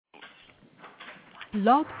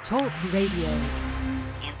Blog Talk Radio.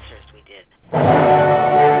 Answers we did.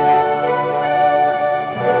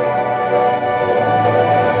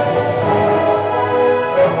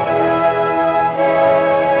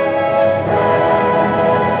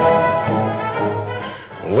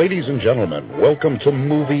 Ladies and gentlemen, welcome to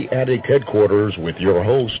Movie Addict Headquarters with your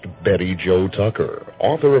host, Betty Jo Tucker,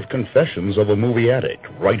 author of Confessions of a Movie Addict,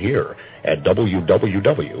 right here at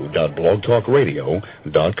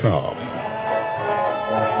www.blogtalkradio.com.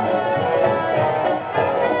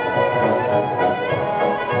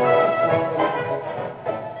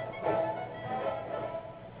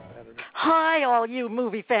 Hi, all you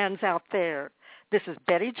movie fans out there. This is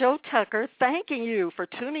Betty Jo Tucker thanking you for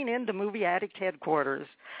tuning in to Movie Addict Headquarters.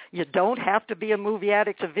 You don't have to be a movie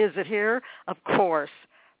addict to visit here, of course.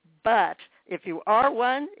 But if you are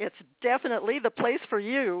one, it's definitely the place for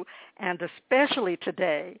you, and especially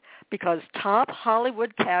today, because top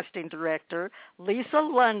Hollywood casting director Lisa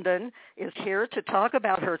London is here to talk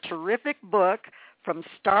about her terrific book, From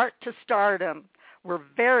Start to Stardom. We're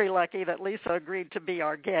very lucky that Lisa agreed to be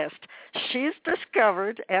our guest. She's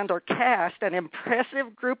discovered and or cast an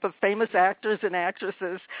impressive group of famous actors and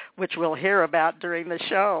actresses, which we'll hear about during the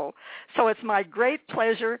show. So it's my great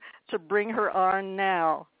pleasure to bring her on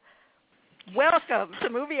now. Welcome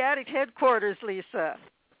to Movie Addict Headquarters, Lisa.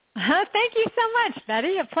 Thank you so much,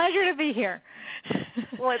 Betty. A pleasure to be here.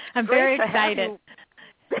 Well, I'm very excited.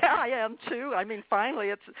 Yeah, I am too. I mean, finally,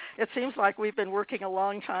 it seems like we've been working a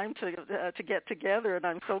long time to get together, and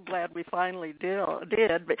I'm so glad we finally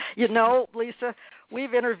did. But you know, Lisa,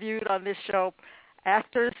 we've interviewed on this show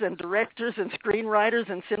actors and directors and screenwriters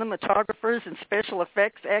and cinematographers and special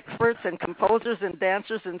effects experts and composers and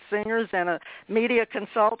dancers and singers and a media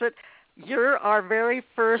consultant. You're our very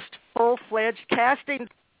first full-fledged casting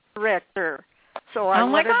director. So I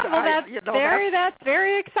my God! Well, that's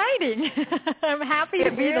very exciting. I'm happy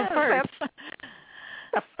to be the first.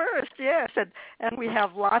 The first, yes, and we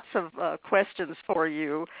have lots of questions for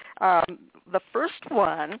you. The first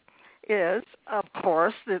one is, of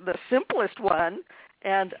course, the simplest one,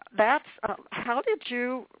 and that's how did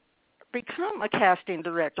you become a casting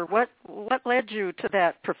director? What led you to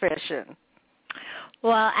that profession?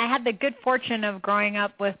 Well, I had the good fortune of growing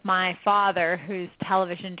up with my father, who's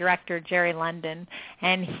television director, Jerry London,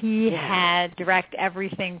 and he had direct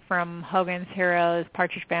everything from Hogan's Heroes,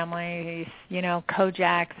 Partridge Family,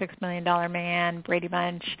 Kojak, $6 Million Man, Brady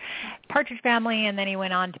Bunch, Partridge Family, and then he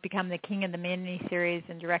went on to become the king of the miniseries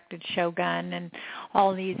and directed Shogun and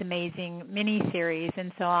all these amazing miniseries.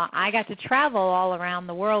 And so I got to travel all around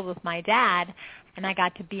the world with my dad, and I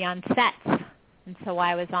got to be on sets. And so while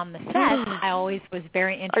I was on the set, I always was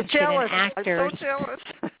very interested in actors. I'm so jealous.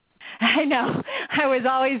 I know. I was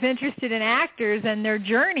always interested in actors and their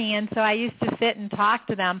journey, and so I used to sit and talk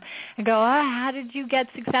to them and go, how did you get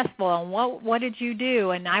successful, and what did you do?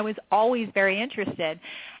 And I was always very interested.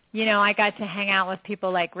 I got to hang out with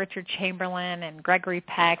people like Richard Chamberlain and Gregory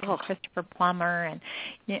Peck and Christopher Plummer and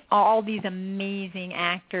all these amazing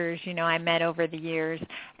actors, I met over the years.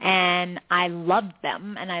 And I loved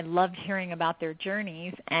them, and I loved hearing about their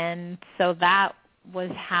journeys. And so that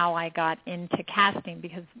was how I got into casting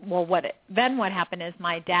because, what happened is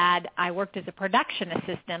my dad, I worked as a production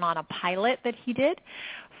assistant on a pilot that he did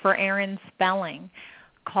for Aaron Spelling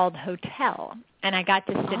called Hotel, and I got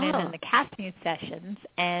to sit in the casting sessions,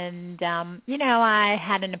 and I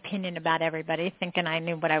had an opinion about everybody, thinking I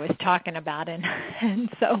knew what I was talking about, and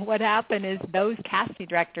so what happened is those casting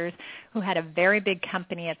directors, who had a very big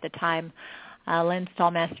company at the time, Lynn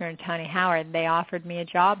Stallmaster and Tony Howard, they offered me a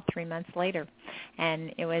job 3 months later,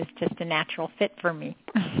 and it was just a natural fit for me.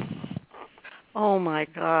 Oh my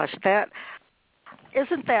gosh,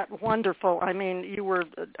 isn't that wonderful? I mean, you were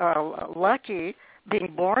lucky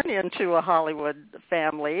being born into a Hollywood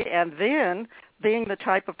family, and then being the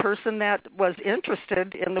type of person that was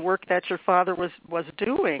interested in the work that your father was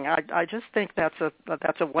doing. I just think that's a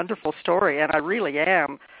wonderful story, and I really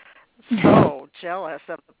am so jealous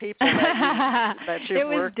of the people that you worked with. It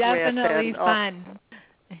was definitely fun.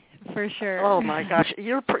 For sure. Oh my gosh,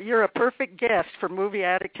 you're a perfect guest for Movie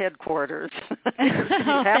Addict Headquarters.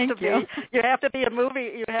 Thank you. You have to be a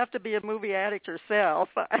movie addict yourself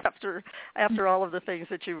after all of the things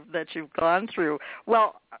that you've gone through.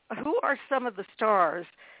 Well, who are some of the stars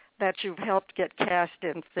that you've helped get cast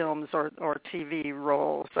in films or TV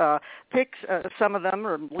roles? Pick some of them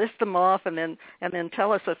or list them off, and then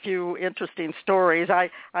tell us a few interesting stories.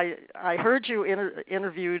 I heard you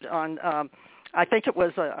interviewed on. I think it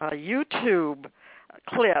was a YouTube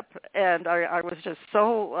clip, and I was just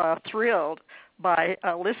so thrilled by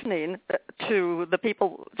listening to the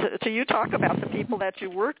people, to you talk about the people that you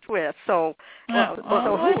worked with. So, so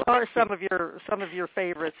who are some of your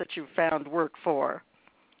favorites that you found work for?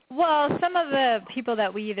 Well, some of the people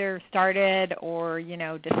that we either started or,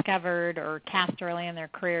 discovered or cast early in their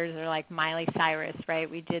careers are like Miley Cyrus,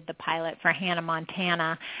 right? We did the pilot for Hannah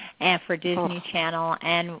Montana and for Disney Channel,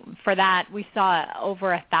 and for that we saw over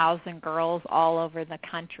 1,000 girls all over the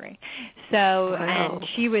country. So, wow. And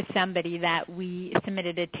she was somebody that we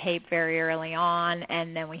submitted a tape very early on,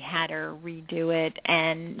 and then we had her redo it,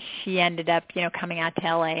 and she ended up, coming out to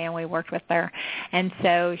LA, and we worked with her. And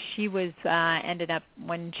so she was ended up,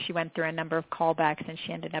 when she went through a number of callbacks, and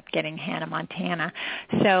she ended up getting Hannah Montana.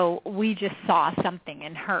 So we just saw something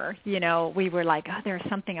in her. We were like, oh, there's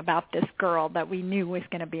something about this girl that we knew was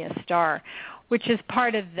going to be a star, which is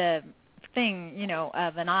part of the thing,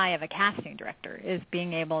 of an eye of a casting director, is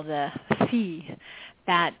being able to see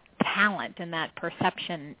that talent and that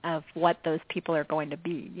perception of what those people are going to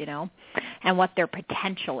be, and what their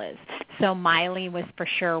potential is. So Miley was for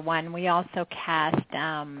sure one. We also cast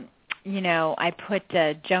I put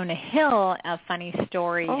Jonah Hill, a funny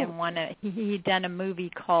story, in one. He'd done a movie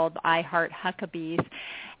called I Heart Huckabees,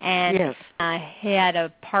 and yes. He had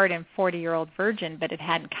a part in 40-Year-Old Virgin, but it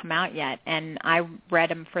hadn't come out yet. And I read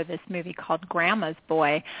him for this movie called Grandma's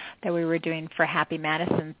Boy that we were doing for Happy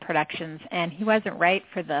Madison Productions. And he wasn't right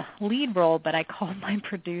for the lead role, but I called my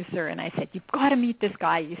producer and I said, you've got to meet this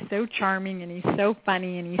guy. He's so charming and he's so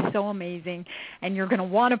funny and he's so amazing, and you're going to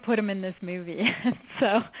want to put him in this movie.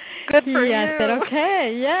 So good for you. I said,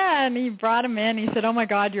 okay, yeah. And he brought him in. He said, oh, my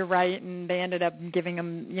God, you're right. And they ended up giving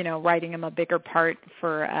him, writing him a bigger part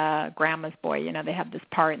for Grandma's Boy. They have this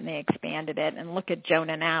part and they expanded it. And look at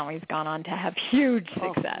Jonah now. He's gone on to have huge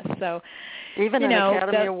success. So even an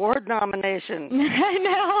Academy Award nomination. I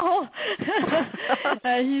know.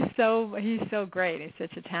 He's so great. He's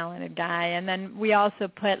such a talented guy. And then we also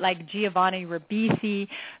put like Giovanni Ribisi,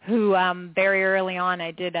 who very early on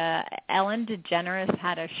I did Ellen DeGeneres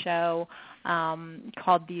had a show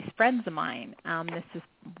called These Friends of Mine. This is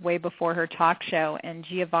way before her talk show, and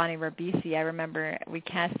Giovanni Ribisi, I remember we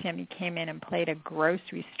cast him. He came in and played a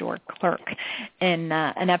grocery store clerk in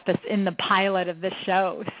an episode in the pilot of the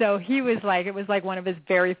show. So he was like, it was like one of his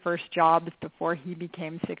very first jobs before he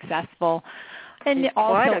became successful. And he's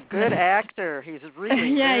also, quite a good actor. He's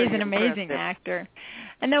really yeah, he's an amazing actor.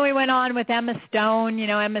 And then we went on with Emma Stone.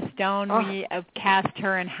 Emma Stone, we cast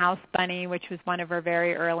her in House Bunny, which was one of her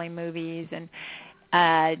very early movies. And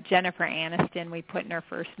Jennifer Aniston, we put in her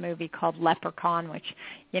first movie called Leprechaun, which,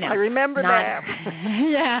 I remember that.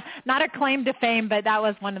 Yeah, not a claim to fame, but that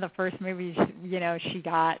was one of the first movies, she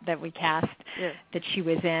got that we cast that she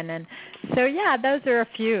was in. And so, yeah, those are a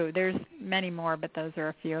few. There's many more, but those are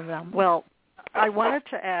a few of them. Well, I wanted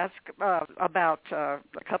to ask about a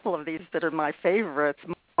couple of these that are my favorites.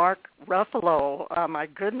 Mark Ruffalo, my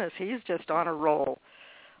goodness, he's just on a roll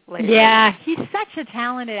lately. Yeah, he's such a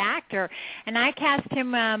talented actor. And I cast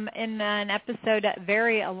him in an episode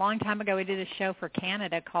a long time ago. We did a show for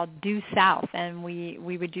Canada called Due South, and we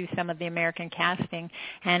would do some of the American casting.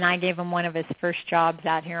 And I gave him one of his first jobs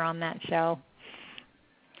out here on that show.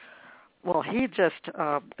 Well, he just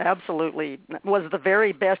absolutely was the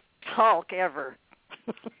very best Hulk ever.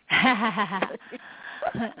 I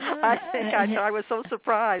think I was so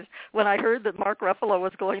surprised when I heard that Mark Ruffalo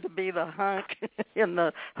was going to be the Hulk in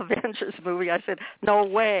the Avengers movie. I said, no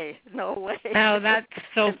way. Oh, that's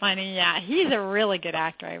so funny. Yeah, he's a really good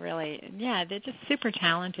actor. They're just super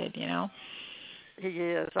talented, He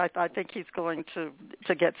is. I think he's going to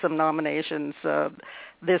get some nominations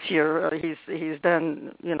this year. He's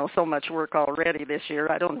done so much work already this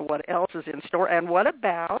year. I don't know what else is in store. And what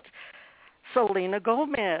about Selena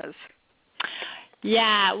Gomez?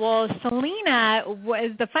 Yeah, well, Selena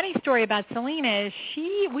was the funny story about Selena is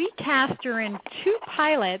we cast her in 2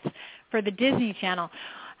 pilots for the Disney Channel.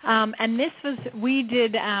 And we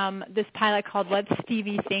did this pilot called What's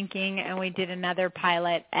Stevie Thinking, and we did another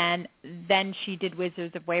pilot, and then she did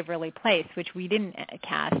Wizards of Waverly Place, which we didn't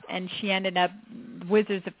cast, and she ended up,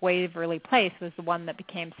 Wizards of Waverly Place was the one that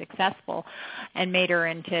became successful and made her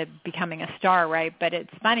into becoming a star, right? But it's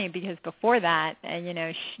funny because before that,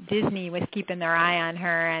 Disney was keeping their eye on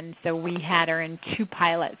her, and so we had her in 2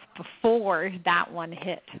 pilots before that one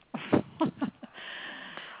hit.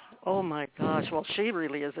 Oh, my gosh. Well, she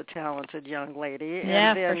really is a talented young lady.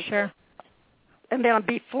 Yeah, for sure. And then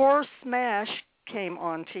before Smash came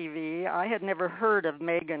on TV, I had never heard of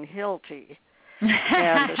Megan Hilty.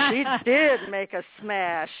 And she did make a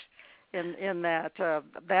smash in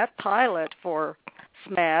that pilot for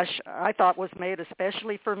Smash. I thought was made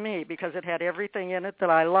especially for me because it had everything in it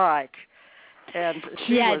that I like. And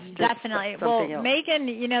she was definitely. Well, else. Megan,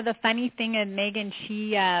 the funny thing is Megan,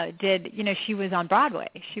 she did, she was on Broadway.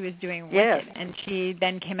 She was doing Wicked, and she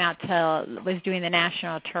then came out was doing the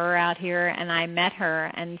national tour out here, and I met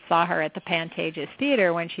her and saw her at the Pantages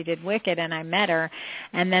Theater when she did Wicked, and I met her,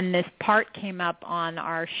 and then this part came up on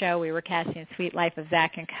our show. We were casting Sweet Life of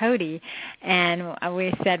Zack and Cody, and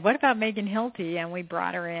we said, what about Megan Hilty? And we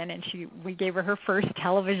brought her in, and we gave her first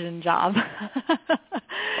television job.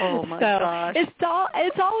 Oh my gosh! It's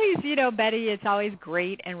always, Betty. It's always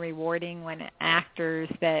great and rewarding when actors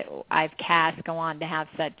that I've cast go on to have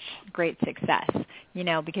such great success.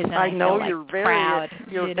 Because then I know feel you're very proud.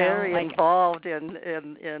 You're very involved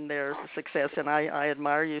in their success, and I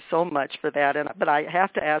admire you so much for that. But I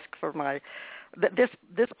have to ask for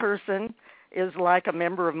this person is like a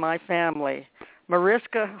member of my family,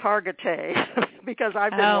 Mariska Hargitay, because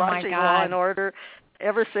I've been watching Law and Order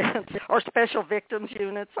ever since, or Special Victims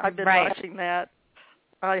Units. I've been watching that.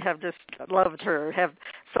 I have just loved her.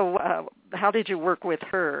 So how did you work with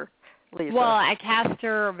her, Lisa? Well, I cast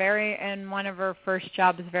her in one of her first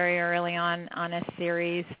jobs very early on a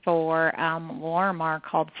series for Lorimar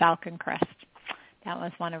called Falcon Crest. That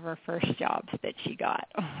was one of her first jobs that she got.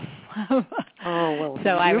 Oh, well, so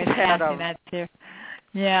I was casting that too.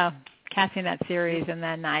 Yeah, casting that series, and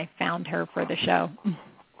then I found her for the show.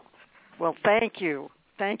 Well, thank you.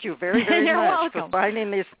 Thank you very, very You're much welcome.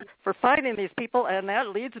 for finding these people. And that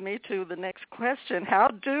leads me to the next question. How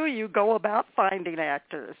do you go about finding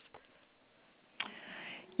actors?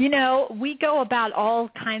 We go about all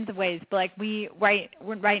kinds of ways. Like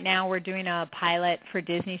right now we're doing a pilot for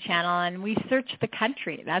Disney Channel, and we search the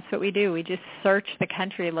country. That's what we do. We just search the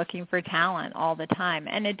country looking for talent all the time.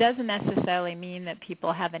 And it doesn't necessarily mean that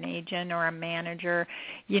people have an agent or a manager.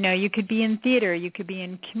 You could be in theater. You could be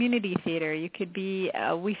in community theater. You could be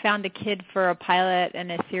we found a kid for a pilot in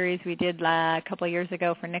a series we did a couple of years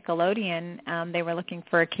ago for Nickelodeon. They were looking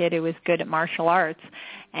for a kid who was good at martial arts.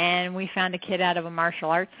 And we found a kid out of a martial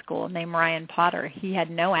arts school named Ryan Potter. He had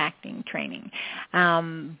no acting training,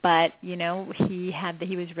 but he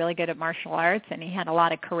was really good at martial arts, and he had a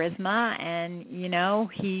lot of charisma. And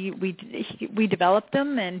we developed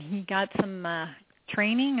him, and he got some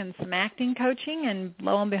training and some acting coaching, and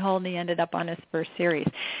lo and behold, he ended up on his first series.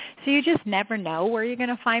 So you just never know where you're going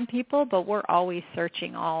to find people, but we're always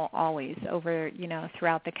searching, always over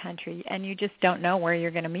throughout the country, and you just don't know where you're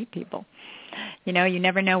going to meet people. You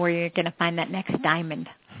never know where you're going to find that next diamond.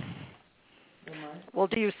 Well,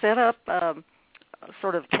 do you set up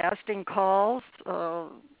sort of casting calls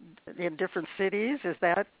in different cities? Is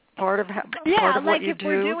that part of what you do? If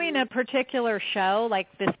we're doing a particular show, like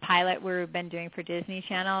this pilot we've been doing for Disney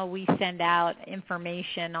Channel, we send out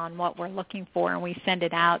information on what we're looking for, and we send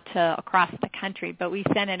it out to across the country. But we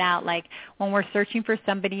send it out like when we're searching for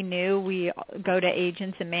somebody new, we go to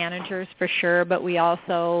agents and managers for sure, but we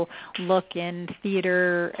also look in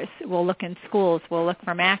theater, we'll look in schools, we'll look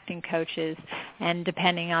from acting coaches, and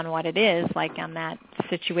depending on what it is, like on that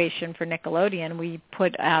situation for Nickelodeon, we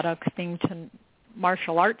put out a thing to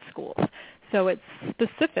martial arts schools. So it's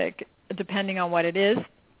specific depending on what it is,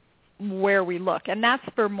 where we look. And that's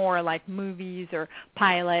for more like movies or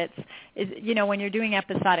pilots. When you're doing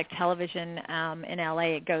episodic television in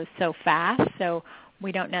LA, it goes so fast. So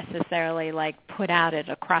we don't necessarily like put out it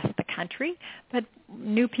across the country, but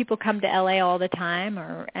new people come to LA all the time,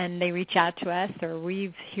 and they reach out to us, or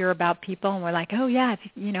we hear about people and we're like, oh yeah,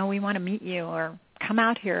 we want to meet you, or come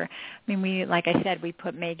out here. I mean, like I said, we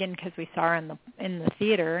put Megan because we saw her in the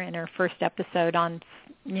theater in her first episode on,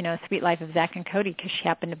 Sweet Life of Zack and Cody, because she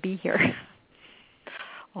happened to be here.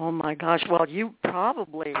 Oh my gosh! Well, you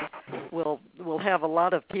probably will have a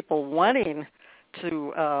lot of people wanting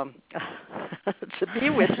to to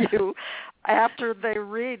be with you after they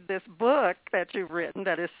read this book that you've written.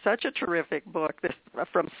 That is such a terrific book. This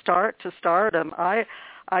From Start to Stardom. I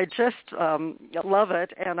just love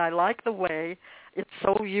it, and I like the way it's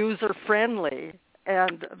so user friendly,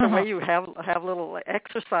 and the way you have little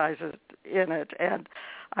exercises in it. And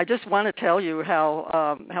I just want to tell you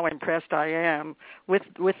how impressed I am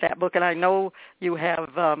with that book. And I know you have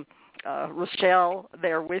Rochell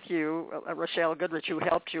there with you, Rochell Goodrich, who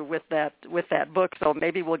helped you with that book. So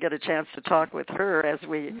maybe we'll get a chance to talk with her as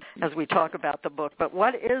we talk about the book. But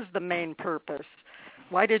what is the main purpose?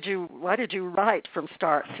 Why did you write From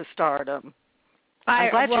Start to Stardom?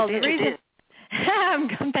 I'm glad you did.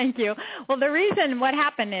 Thank you. Well, the reason what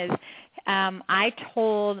happened is I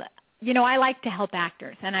like to help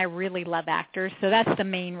actors, and I really love actors, so that's the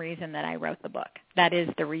main reason that I wrote the book. That is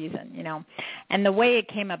the reason, And the way it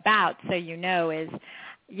came about, so is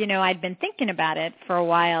I'd been thinking about it for a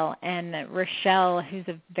while, and Rochell, who's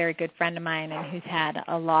a very good friend of mine and who's had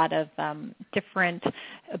a lot of different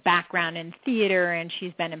background in theater, and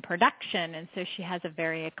she's been in production, and so she has a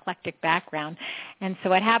very eclectic background. And so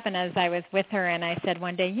what happened is I was with her, and I said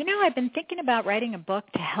one day, I've been thinking about writing a book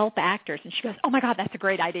to help actors. And she goes, oh, my God, that's a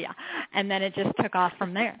great idea. And then it just took off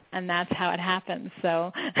from there, and that's how it happened.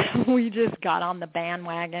 So we just got on the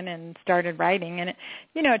bandwagon and started writing. And,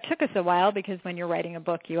 it took us a while because when you're writing a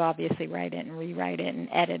book, you obviously write it and rewrite it and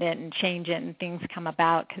edit it and change it, and things come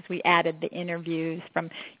about because we added the interviews from,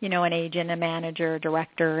 an agent, a manager, a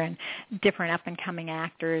director, and different up-and-coming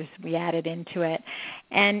actors we added into it.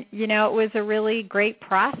 And, it was a really great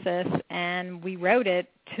process, and we wrote it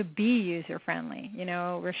to be user-friendly.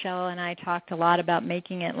 Rochell and I talked a lot about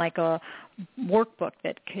making it like a workbook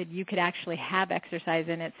that you could actually have exercise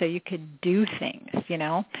in it so you could do things,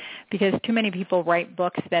 because too many people write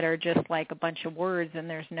books that are just like a bunch of words and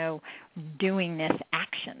there's no doingness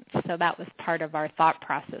actions. So that was part of our thought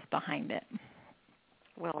process behind it.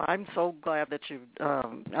 Well, I'm so glad that you.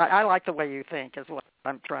 I like the way you think, is what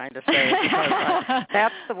I'm trying to say. Because,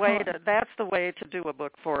 that's the way to do a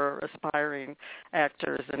book for aspiring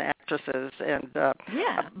actors and actresses. And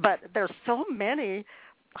but there's so many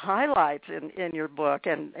highlights in your book,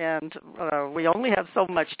 and we only have so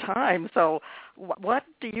much time. So, what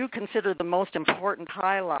do you consider the most important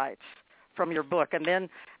highlights from your book? And then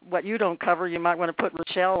what you don't cover, you might want to put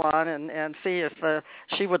Rochell on and see if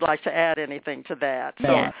she would like to add anything to that. So,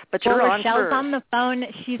 yeah. But you're on Rochelle's first. on the phone.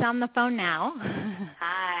 She's on the phone now.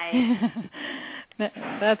 Hi.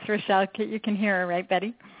 That's Rochelle. You can hear her, right,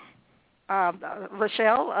 Betty?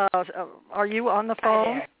 Rochell, are you on the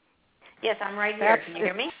phone? Hi, yes, I'm right here. Can you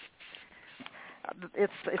hear me?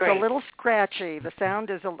 It's Great. a little scratchy. The sound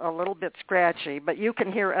is a little bit scratchy, but you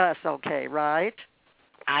can hear us okay, right?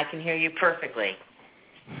 I can hear you perfectly.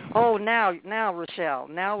 Oh, now, Rochelle,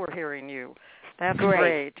 now we're hearing you. That's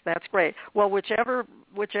great. That's great. Well, whichever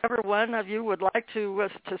one of you would like to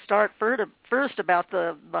start first about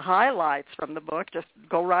the highlights from the book, just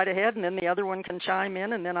go right ahead, and then the other one can chime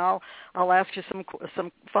in, and then I'll ask you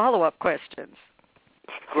some follow-up questions.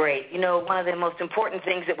 Great. One of the most important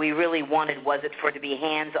things that we really wanted was it for it to be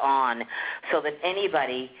hands-on, so that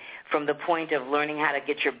anybody, from the point of learning how to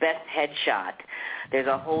get your best headshot, there's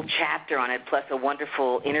a whole chapter on it, plus a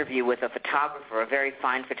wonderful interview with a photographer, a very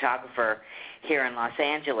fine photographer here in Los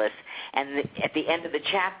Angeles. And at the end of the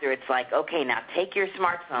chapter, it's like, okay, now take your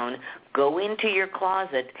smartphone, go into your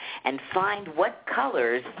closet, and find what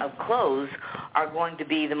colors of clothes are going to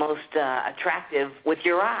be the most attractive with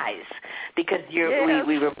your eyes. Because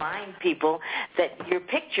we remind people that your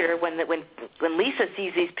picture, when Lisa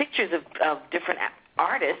sees these pictures of different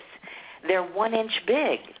artists, they're 1 inch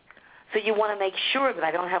big. So you want to make sure that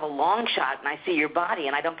I don't have a long shot and I see your body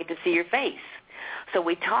and I don't get to see your face. So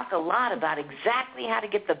we talk a lot about exactly how to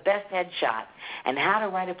get the best headshot and how to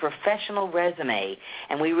write a professional resume.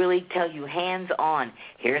 And we really tell you hands-on,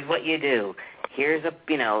 here's what you do. Here's a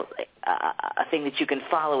thing that you can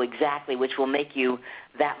follow exactly, which will make you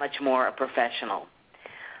that much more a professional.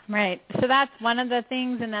 Right. So that's one of the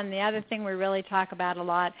things. And then the other thing we really talk about a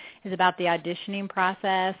lot is about the auditioning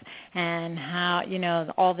process and how,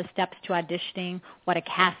 all the steps to auditioning, what a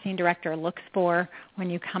casting director looks for when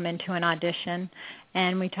you come into an audition.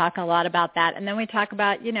 And we talk a lot about that. And then we talk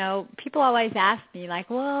about, people always ask me, like,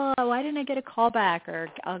 well, why didn't I get a call back? Or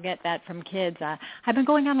I'll get that from kids. I've been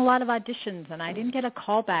going on a lot of auditions, and I didn't get a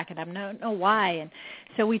call back, and I don't know why. And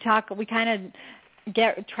so we kind of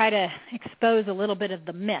try to expose a little bit of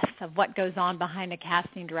the myth of what goes on behind a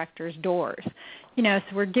casting director's doors. So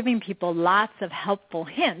we're giving people lots of helpful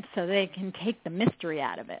hints so they can take the mystery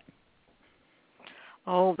out of it.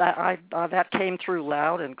 Oh, that came through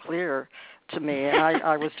loud and clear to me. And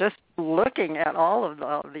I was just looking at all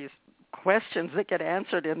of these questions that get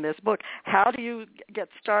answered in this book. How do you get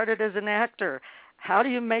started as an actor? How do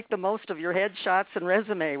you make the most of your headshots and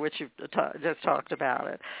resume, which you've just talked about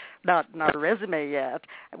it? Not a resume yet.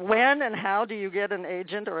 When and how do you get an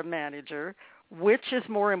agent or a manager? Which is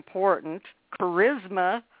more important,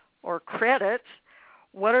 charisma or credit?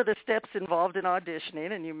 What are the steps involved in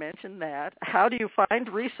auditioning? And you mentioned that. How do you find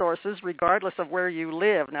resources regardless of where you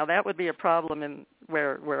live? Now, that would be a problem in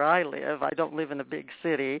where I live. I don't live in a big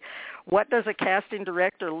city. What does a casting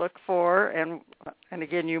director look for? And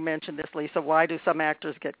again, you mentioned this, Lisa. Why do some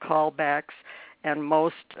actors get callbacks and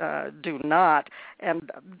most do not?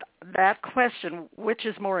 And that question, which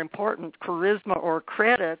is more important, charisma or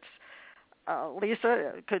credits?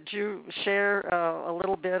 Lisa, could you share a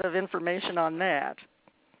little bit of information on that?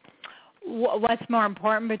 What's more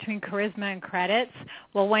important between charisma and credits?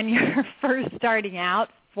 Well, when you're first starting out,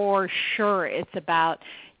 for sure it's about,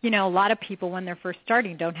 a lot of people when they're first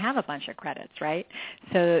starting don't have a bunch of credits, right?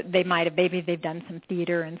 So maybe they've done some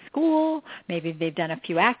theater in school, maybe they've done a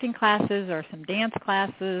few acting classes or some dance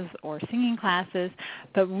classes or singing classes,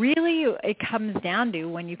 but really it comes down to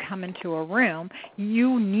when you come into a room,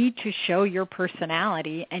 you need to show your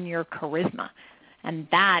personality and your charisma. And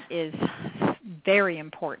that is very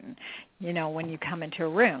important, when you come into a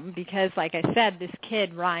room, because like I said, this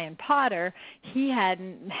kid, Ryan Potter, he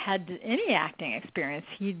hadn't had any acting experience.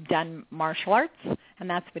 He'd done martial arts, and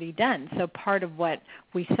that's what he'd done. So part of what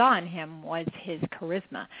we saw in him was his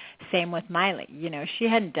charisma. Same with Miley. She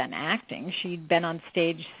hadn't done acting. She'd been on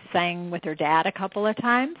stage, sang with her dad a couple of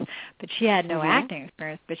times, but she had no acting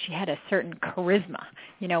experience, but she had a certain charisma.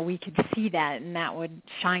 We could see that, and that would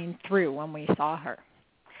shine through when we saw her.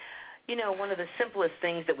 One of the simplest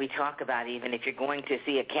things that we talk about, even if you're going to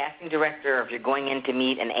see a casting director or if you're going in to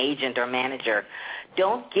meet an agent or manager,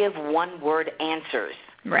 don't give one-word answers.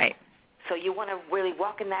 Right. So you want to really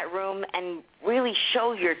walk in that room and really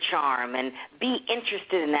show your charm and be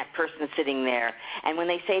interested in that person sitting there. And when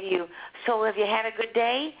they say to you, so have you had a good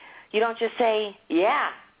day? You don't just say, yeah.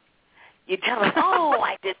 You tell them,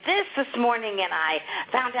 I did this morning, and I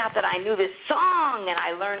found out that I knew this song, and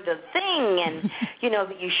I learned a thing, and,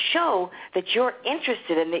 that you show that you're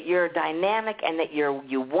interested and that you're dynamic and that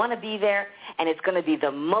you want to be there, and it's going to be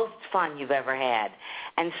the most fun you've ever had.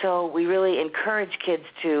 And so we really encourage kids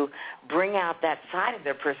to bring out that side of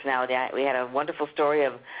their personality. We had a wonderful story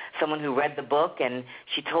of someone who read the book, and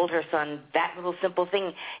she told her son that little simple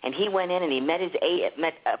thing, and he went in and he met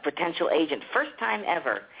a potential agent, first time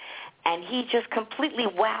ever. And he just completely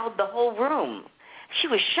wowed the whole room. She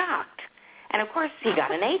was shocked. And, of course, he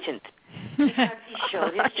got an agent because he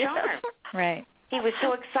showed his charm. Right. He was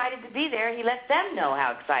so excited to be there, he let them know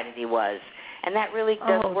how excited he was. And that really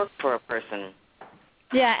does work for a person.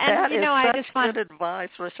 Yeah, and, I just want good advice,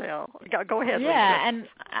 Rochelle. Go ahead. Yeah, and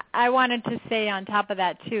I wanted to say on top of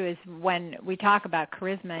that, too, is when we talk about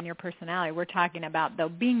charisma and your personality, we're talking about, though,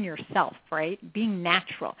 being yourself, right? Being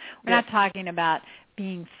natural. We're not talking about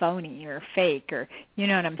being phony or fake, or you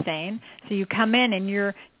know what I'm saying? So you come in and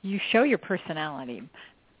you show your personality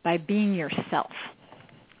by being yourself.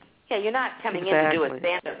 Yeah, you're not coming in to do a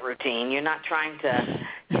stand-up routine. You're not trying to,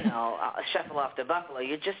 shuffle off to Buffalo.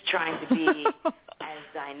 You're just trying to be as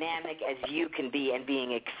dynamic as you can be and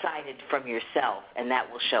being excited from yourself, and that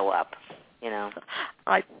will show up.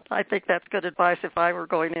 I think that's good advice. If I were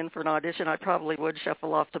going in for an audition, I probably would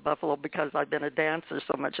shuffle off to Buffalo because I've been a dancer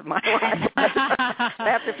so much of my life.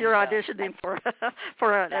 That's if you're auditioning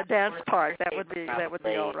for a dance part. That would be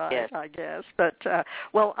all right, yes. I guess. But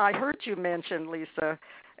I heard you mention, Lisa,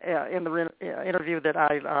 in the interview that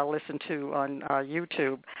I listened to on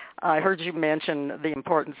YouTube. I heard you mention the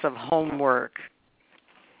importance of homework.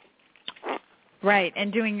 Right,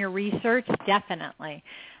 and doing your research, definitely.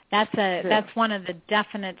 That's one of the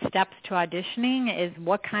definite steps to auditioning is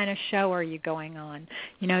what kind of show are you going on.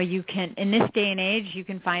 You can, in this day and age, you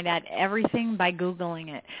can find out everything by Googling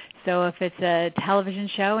it. So if it's a television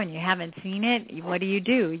show and you haven't seen it, what do?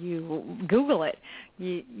 You Google it.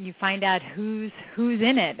 You find out who's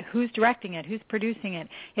in it, who's directing it, who's producing it.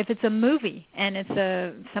 If it's a movie and it's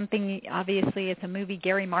obviously it's a movie,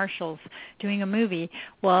 Gary Marshall's doing a movie,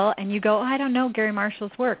 and you go, I don't know Gary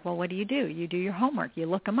Marshall's work. Well, what do? You do your homework. You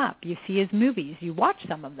look him up. You see his movies. You watch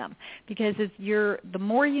some of them because the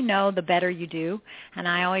more you know, the better you do. And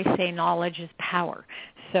I always say knowledge is power.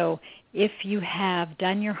 So if you have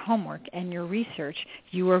done your homework and your research,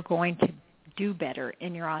 you are going to do better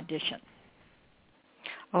in your audition.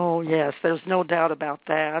 Oh, yes, there's no doubt about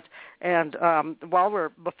that. And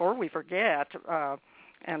before we forget,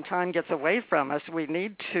 and time gets away from us, we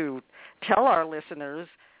need to tell our listeners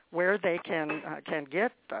where they can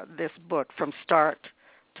get this book, From Start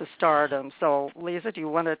to Stardom. So, Lisa, do you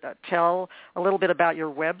want to tell a little bit about your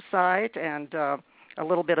website and a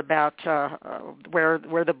little bit about where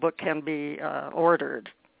the book can be ordered?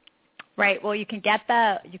 Right. Well, you can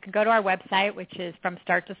go to our website, which is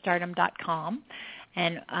fromstarttostardom.com.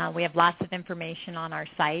 And we have lots of information on our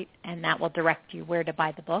site, and that will direct you where to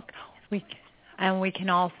buy the book. And we can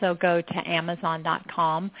also go to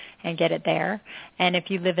Amazon.com and get it there. And if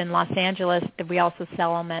you live in Los Angeles, we also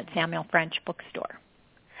sell them at Samuel French Bookstore.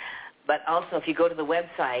 But also, if you go to the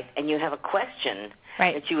website and you have a question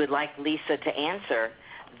that you would like Lisa to answer,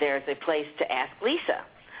 there's a place to ask Lisa.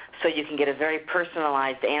 So you can get a very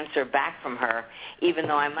personalized answer back from her, even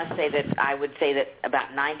though I would say that about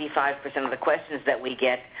 95% of the questions that we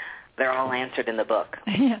get, they're all answered in the book.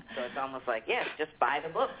 Yeah. So it's almost like, yes, just buy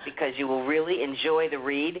the book because you will really enjoy the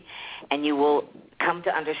read and you will come to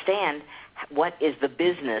understand what is the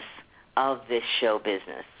business of this show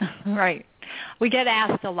business. Right. We get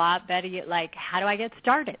asked a lot, Betty, like, how do I get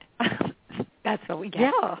started? That's what we get.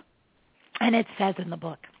 Yeah. And it says in the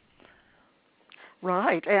book.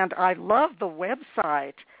 Right, and I love the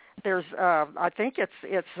website. There's, I think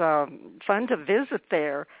it's fun to visit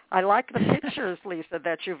there. I like the pictures, Lisa,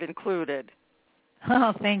 that you've included.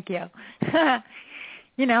 Oh, thank you.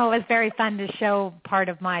 You know, it was very fun to show part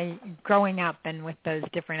of my growing up and with those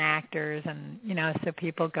different actors, and you know, so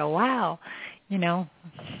people go, wow, you know,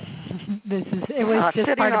 it was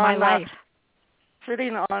just part of my life.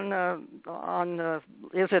 Sitting on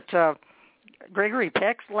is it Gregory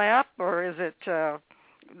Peck's lap, or is it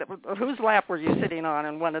whose lap were you sitting on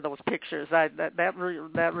in one of those pictures? That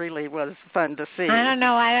really was fun to see. I don't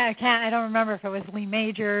know. I don't remember if it was Lee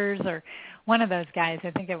Majors or one of those guys.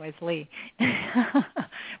 I think it was Lee.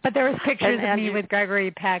 But there was pictures of me with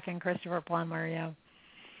Gregory Peck and Christopher Plummer. Yeah.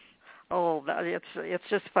 Oh, it's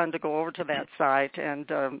just fun to go over to that site, and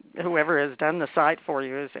whoever has done the site for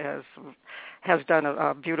you has done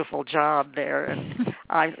a beautiful job there. And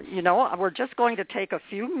we're just going to take a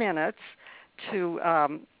few minutes to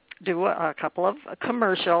do a couple of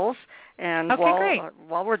commercials, and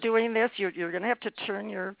while we're doing this, you're going to have to turn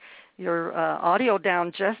your audio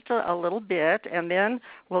down just a little bit, and then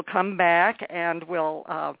we'll come back and we'll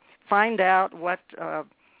find out what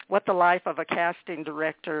the life of a casting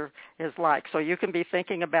director is like. So you can be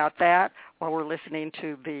thinking about that while we're listening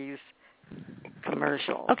to these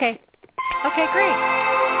commercials. Okay, great.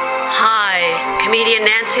 Hi, comedian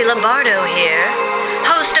Nancy Lombardo here,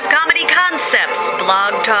 host of Comedy Concepts,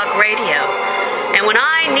 Blog Talk Radio. And when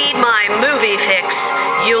I need my movie fix,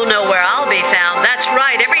 you'll know where I'll be found. That's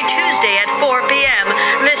right, every Tuesday at 4 p.m.,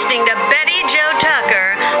 listening to Betty Jo Tucker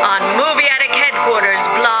on Movie Attic Headquarters,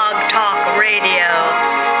 Blog Talk Radio.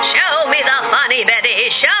 Show me the funny, Betty.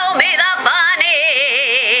 Show me the funny.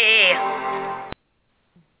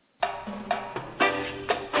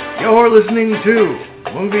 You're listening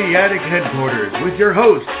to Movie Attic Headquarters with your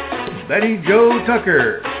host, Betty Jo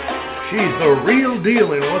Tucker. She's the real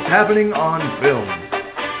deal in what's happening on film.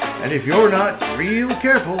 And if you're not real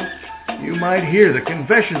careful, you might hear the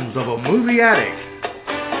confessions of a movie addict.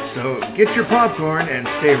 So get your popcorn and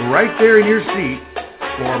stay right there in your seat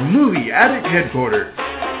for Movie Attic Headquarters.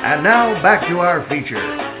 And now back to our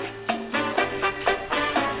feature.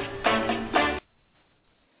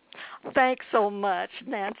 Thanks so much,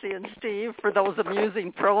 Nancy and Steve, for those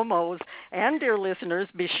amusing promos. And, dear listeners,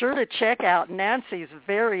 be sure to check out Nancy's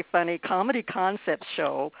very funny Comedy Concepts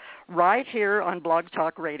show right here on Blog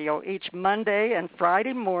Talk Radio each Monday and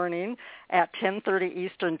Friday morning at 10:30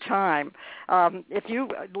 Eastern Time. If you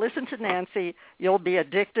listen to Nancy, you'll be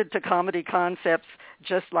addicted to Comedy Concepts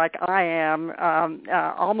just like I am,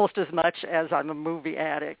 almost as much as I'm a movie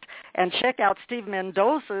addict. And check out Steve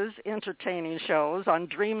Mendoza's entertaining shows on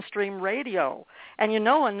Dreamstream Radio. And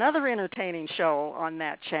another entertaining show on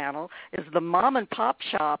that channel is the Mom and Pop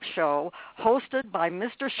Shop show, hosted by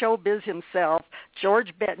Mr. Showbiz himself,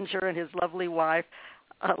 George Bettinger, and his lovely wife,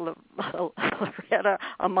 Loretta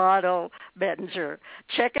Amato Bettinger.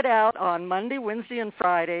 Check it out on Monday, Wednesday, and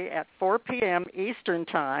Friday at 4 p.m. Eastern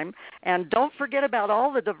Time. And don't forget about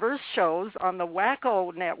all the diverse shows on the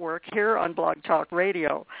Wacko Network here on Blog Talk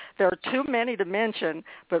Radio. There are too many to mention,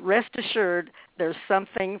 but rest assured there's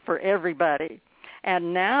something for everybody.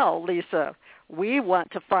 And now, Lisa, we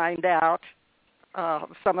want to find out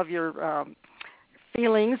some of your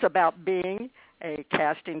feelings about being a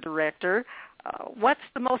casting director. What's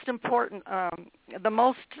the most important, the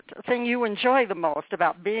most thing you enjoy the most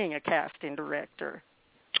about being a casting director?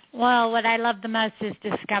 Well, what I love the most is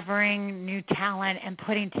discovering new talent and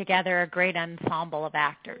putting together a great ensemble of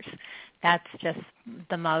actors. That's just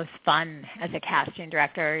the most fun as a casting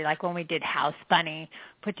director. Like when we did House Bunny,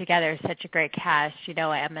 put together such a great cast,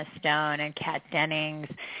 Emma Stone and Kat Dennings.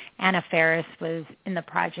 Anna Faris was in the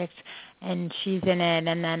project, and she's in it,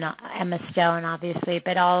 and then Emma Stone, obviously.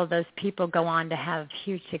 But all of those people go on to have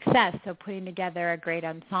huge success. So putting together a great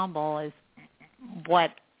ensemble is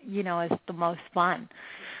what, is the most fun.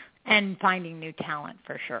 And finding new talent,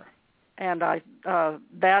 for sure. And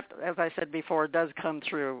that, as I said before, does come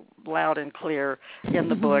through loud and clear in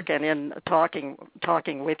the book and in talking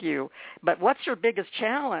with you. But what's your biggest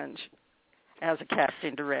challenge as a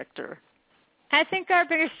casting director? I think our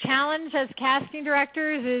biggest challenge as casting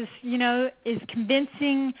directors is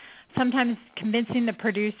convincing the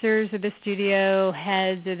producers or the studio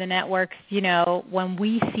heads or the networks, when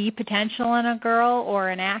we see potential in a girl or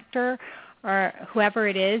an actor, or whoever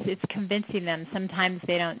it is, it's convincing them. Sometimes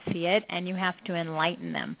they don't see it, and you have to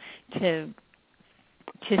enlighten them to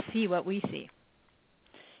see what we see.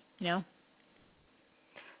 You know?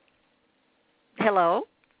 Hello?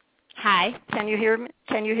 Hi. Can you hear me?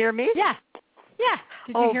 Yeah. Yeah.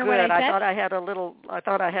 Did you hear good. what I said? I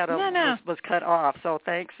thought I had No. was cut off. So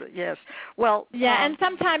thanks. Yes. Well. Yeah, and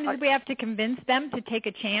sometimes we have to convince them to take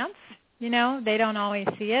a chance. You know, they don't always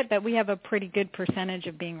see it, but we have a pretty good percentage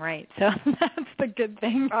of being right. So that's the good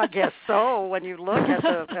thing. I guess so. When you look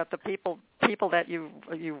at the people that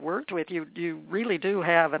you worked with, you really do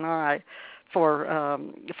have an eye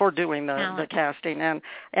for doing the casting. And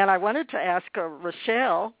I wanted to ask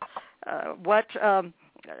Rochell, what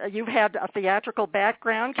you've had a theatrical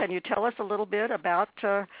background. Can you tell us a little bit about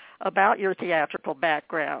your theatrical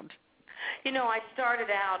background? You know, I started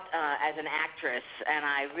out as an actress, and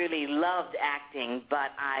I really loved acting,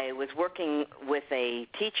 but I was working with a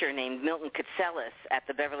teacher named Milton Katselis at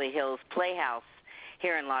the Beverly Hills Playhouse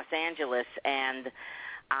here in Los Angeles, and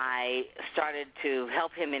I started to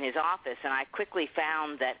help him in his office, and I quickly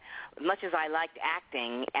found that much as I liked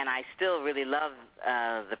acting, and I still really love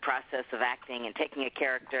the process of acting and taking a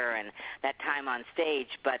character and that time on stage,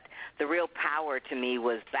 but the real power to me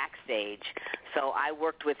was backstage. So I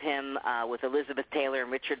worked with him with Elizabeth Taylor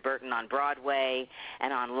and Richard Burton on Broadway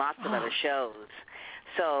and on lots of other shows.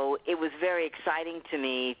 So it was very exciting to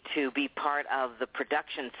me to be part of the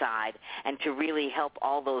production side and to really help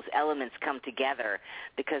all those elements come together,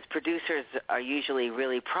 because producers are usually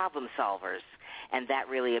really problem solvers, and that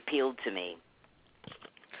really appealed to me.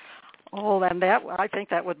 Oh, and I think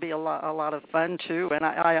that would be a lot of fun too. And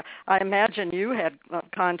I imagine you had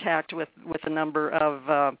contact with a number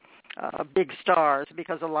of big stars,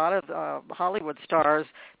 because a lot of Hollywood stars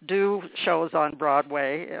do shows on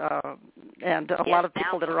Broadway, and a lot of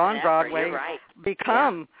people that are on Broadway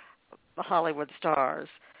become Hollywood stars.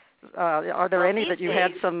 Are there any that you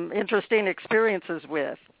had some interesting experiences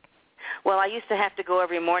with? Well, I used to have to go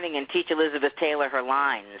every morning and teach Elizabeth Taylor her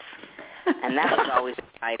lines, and that was always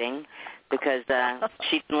exciting because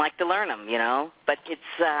she didn't like to learn them, you know. But it's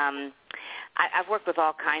I've worked with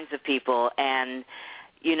all kinds of people, and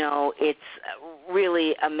you know, it's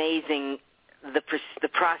really amazing the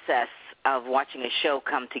process of watching a show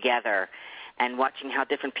come together and watching how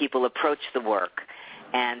different people approach the work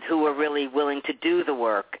and who are really willing to do the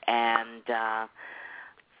work. And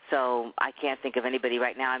so I can't think of anybody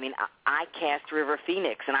right now. I mean, I cast River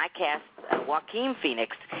Phoenix, and I cast Joaquin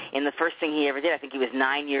Phoenix in the first thing he ever did. I think he was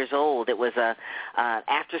 9 years old. It was a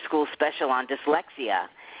after-school special on dyslexia,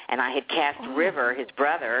 and I had cast River, his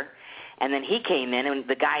brother. And then he came in, and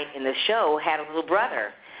the guy in the show had a little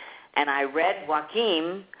brother. And I read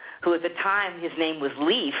Joaquin, who at the time his name was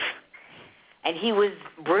Leaf, and he was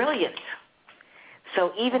brilliant.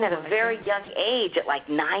 So even at a very young age, at like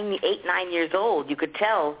 9 years old, you could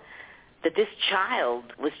tell that this child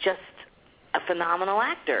was just a phenomenal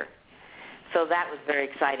actor. So that was very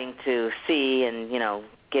exciting to see and, you know,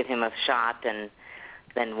 give him a shot and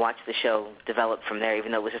then watch the show develop from there,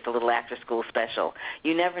 even though it was just a little after-school special.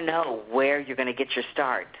 You never know where you're going to get your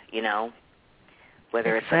start, you know,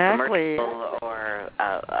 whether it's a commercial or,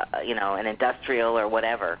 you know, an industrial or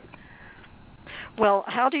whatever. Well,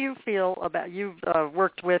 how do you feel about, you've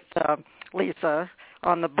worked with Lisa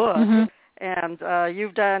on the book, and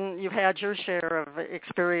you've had your share of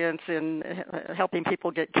experience in helping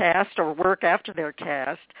people get cast or work after they're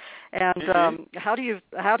cast. And how do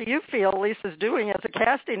you feel Lisa's doing as a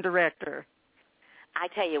casting director? I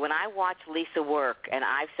tell you, when I watch Lisa work, and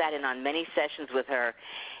I've sat in on many sessions with her,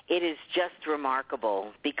 it is just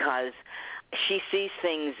remarkable, because she sees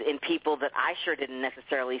things in people that I sure didn't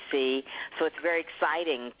necessarily see. So it's very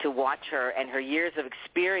exciting to watch her and her years of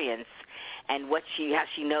experience and how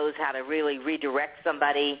she knows how to really redirect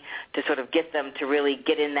somebody to sort of get them to really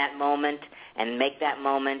get in that moment and make that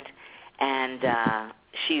moment. And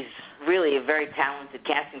she's really a very talented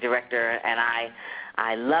casting director, and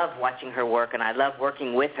I love watching her work, and I love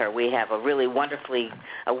working with her. We have a really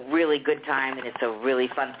good time, and it's a really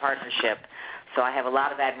fun partnership. So I have a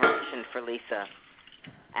lot of admiration for Lisa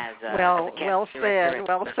as a well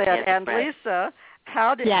said. And Lisa,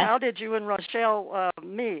 how did you and Rochell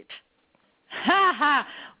meet?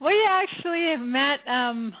 We actually met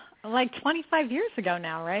like 25 years ago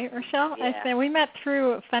now, right, Rochell? Yeah. I said we met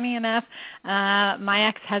through, funny enough, my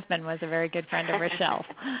ex-husband was a very good friend of Rochelle,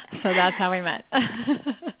 so that's how we met.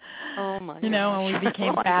 Oh my! You know, and we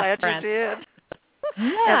became fast friends. You did.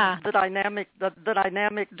 Yeah, and the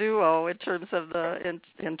dynamic duo in terms of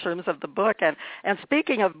the book. And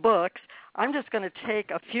speaking of books, I'm just going to take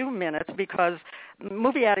a few minutes because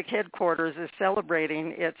Movie Addict Headquarters is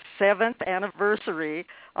celebrating its 7th anniversary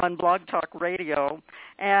on Blog Talk Radio.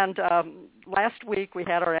 And last week we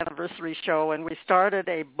had our anniversary show, and we started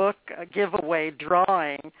a book giveaway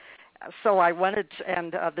drawing. So I wanted to,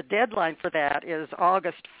 and the deadline for that is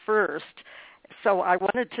August 1st. So I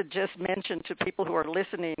wanted to just mention to people who are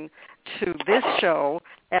listening to this show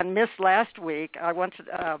and missed last week, I want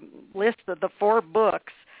to list the 4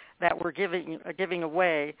 books that we're giving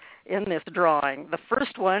away in this drawing. The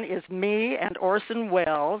first one is Me and Orson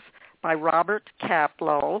Welles by Robert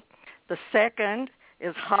Kaplow. The second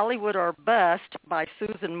is Hollywood or Bust by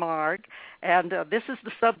Susan Marg, and this is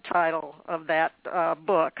the subtitle of that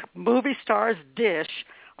book, Movie Stars Dish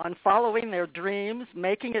on Following Their Dreams,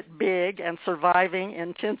 Making It Big, and Surviving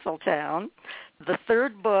in Tinseltown. The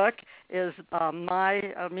third book is my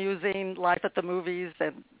amusing Life at the Movies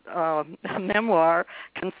and memoir,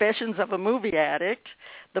 Confessions of a Movie Addict.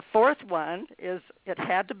 The fourth one is It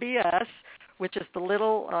Had to Be Us, which is the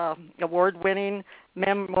little award-winning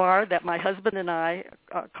memoir that my husband and I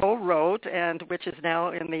co-wrote, and which is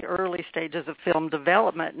now in the early stages of film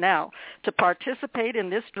development. Now, to participate in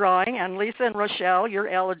this drawing, and Lisa and Rochelle, you're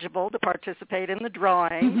eligible to participate in the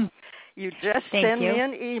drawing. Mm-hmm. You just send me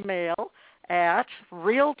an email at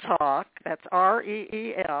realtalk, that's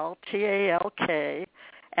REELTALK,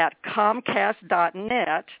 at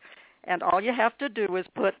Comcast.net, and all you have to do is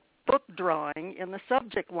put book drawing in the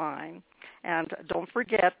subject line. And don't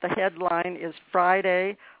forget, the headline is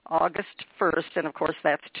Friday, August 1st, and of course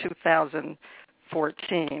that's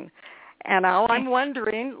 2014. And now I'm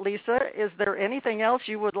wondering, Lisa, is there anything else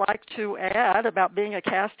you would like to add about being a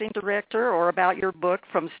casting director or about your book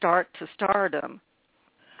From Start to Stardom?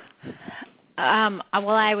 Well,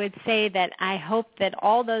 I would say that I hope that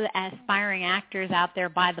all the aspiring actors out there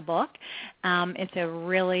buy the book. It's a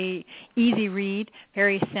really easy read,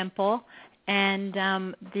 very simple, and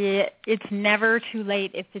it's never too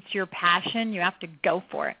late if it's your passion. You have to go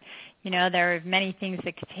for it. You know, there are many things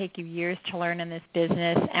that could take you years to learn in this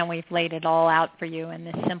business, and we've laid it all out for you in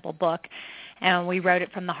this simple book. And we wrote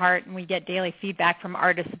it from the heart, and we get daily feedback from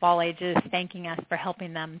artists of all ages thanking us for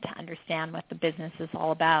helping them to understand what the business is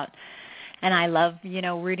all about. And I love,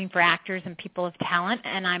 rooting for actors and people of talent,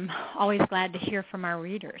 and I'm always glad to hear from our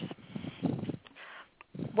readers.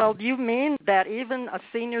 Well, do you mean that even a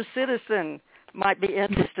senior citizen might be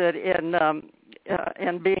interested in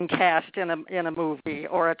being cast in a movie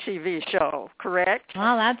or a TV show, correct?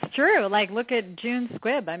 Well, that's true. Like, look at June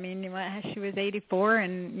Squibb. I mean, she was 84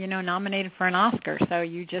 and, nominated for an Oscar, so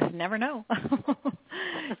you just never know.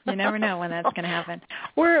 You never know when that's going to happen.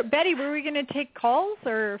 Betty, were we going to take calls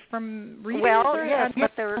or from readers? Well, yes,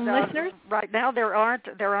 but listeners? Right now there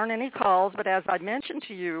aren't any calls. But as I mentioned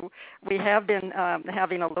to you, we have been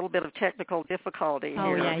having a little bit of technical difficulty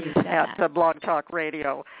here at Blog Talk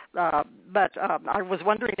Radio. But I was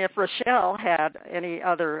wondering if Rochelle had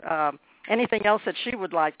anything else that she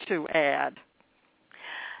would like to add.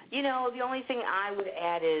 The only thing I would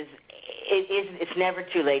add is it's never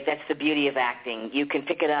too late. That's the beauty of acting. You can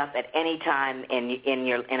pick it up at any time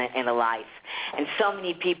in a life. And so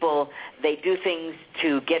many people, they do things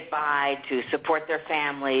to get by, to support their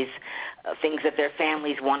families, things that their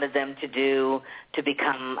families wanted them to do, to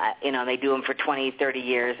become, they do them for 20, 30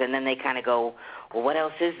 years, and then they kind of go, well, what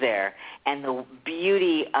else is there? And the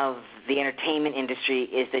beauty of the entertainment industry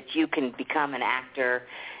is that you can become an actor,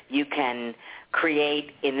 you can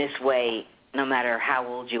create in this way no matter how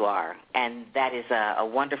old you are. And that is a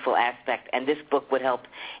wonderful aspect. And this book would help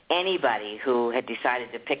anybody who had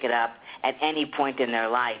decided to pick it up at any point in their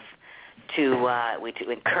life to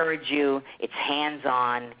encourage you. It's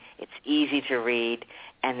hands-on, it's easy to read,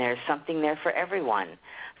 and there's something there for everyone.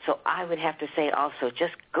 So I would have to say also,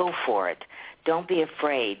 just go for it. Don't be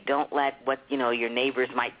afraid. Don't let what, your neighbors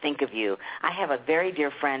might think of you. I have a very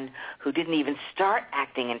dear friend who didn't even start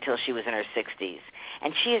acting until she was in her 60s.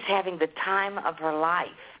 And she is having the time of her life,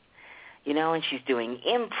 and she's doing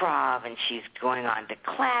improv, and she's going on to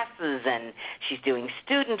classes, and she's doing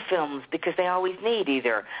student films because they always need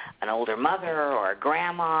either an older mother or a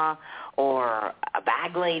grandma or a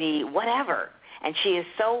bag lady, whatever. And she is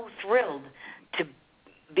so thrilled to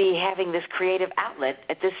be having this creative outlet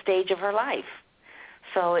at this stage of her life.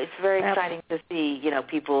 So it's very exciting to see,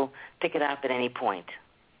 people pick it up at any point.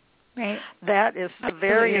 Right. That is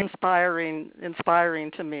very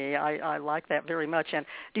inspiring to me. I like that very much. And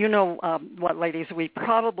do you know what, ladies? We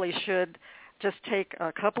probably should just take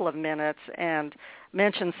a couple of minutes and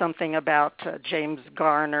mention something about James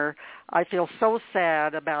Garner. I feel so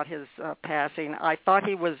sad about his passing. I thought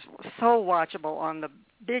he was so watchable on the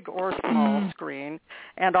big or small screen.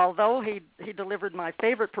 And although he delivered my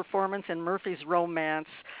favorite performance in Murphy's Romance,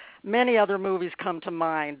 many other movies come to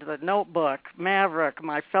mind: The Notebook, Maverick,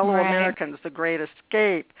 My Fellow Americans, The Great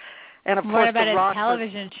Escape. And of what course, about his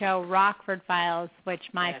television show, Rockford Files, which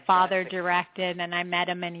my father directed, and I met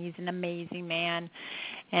him, and he's an amazing man.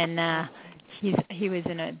 And he was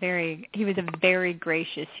a very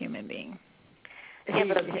gracious human being. Yeah,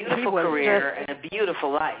 but a beautiful career and a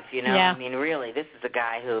beautiful life, you know? Yeah. I mean, really, this is a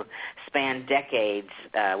guy who spanned decades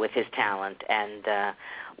with his talent, and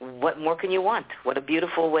what more can you want? What a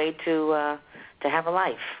beautiful way to have a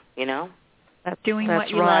life, you know? Doing what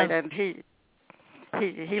you love. That's right,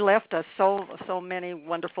 and he left us so many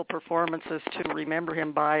wonderful performances to remember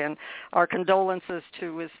him by, and our condolences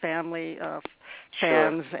to his family,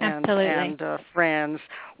 fans, and friends.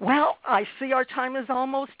 Well, I see our time is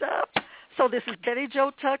almost up. So this is Betty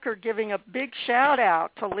Jo Tucker giving a big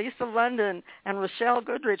shout-out to Lisa London and Rochell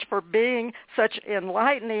Goodrich for being such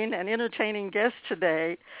enlightening and entertaining guests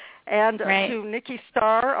today. And to Nikki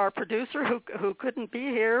Starr, our producer, who couldn't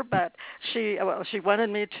be here, but she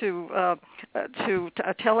wanted me to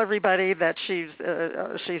tell everybody that she's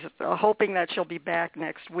hoping that she'll be back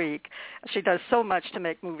next week. She does so much to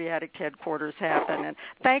make Movie Addict headquarters happen. And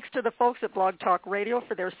thanks to the folks at Blog Talk Radio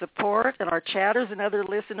for their support, and our chatters and other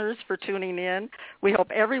listeners for tuning in. We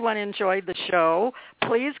hope everyone enjoyed the show.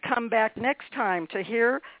 Please come back next time to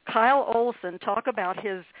hear Kyle Olson talk about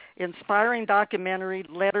his inspiring documentary,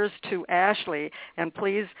 Letters to Ashley, and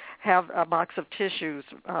please have a box of tissues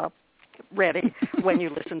ready when you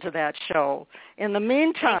listen to that show. In the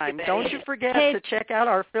meantime, don't you forget to check out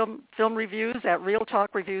our film reviews at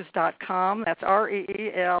realtalkreviews.com. That's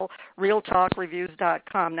REEL,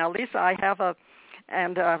 realtalkreviews.com. Now, Lisa,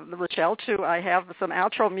 and Rochelle, too, I have some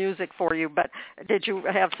outro music for you, but did you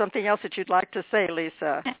have something else that you'd like to say,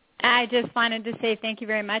 Lisa? I just wanted to say thank you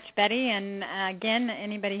very much, Betty. And again,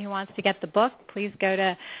 anybody who wants to get the book, please go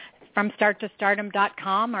to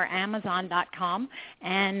FromStartToStardom.com or Amazon.com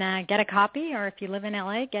and get a copy. Or if you live in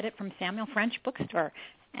L.A., get it from Samuel French Bookstore.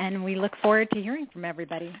 And we look forward to hearing from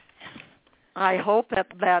everybody. I hope that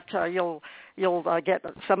you'll get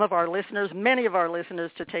some of our listeners, many of our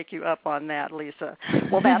listeners, to take you up on that, Lisa.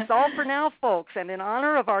 Well, that's all for now, folks. And in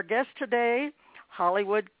honor of our guest today,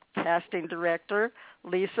 Hollywood casting director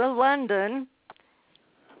Lisa London,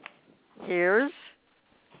 here's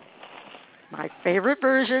my favorite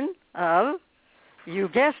version of, you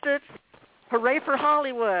guessed it, Hooray for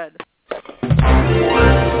Hollywood.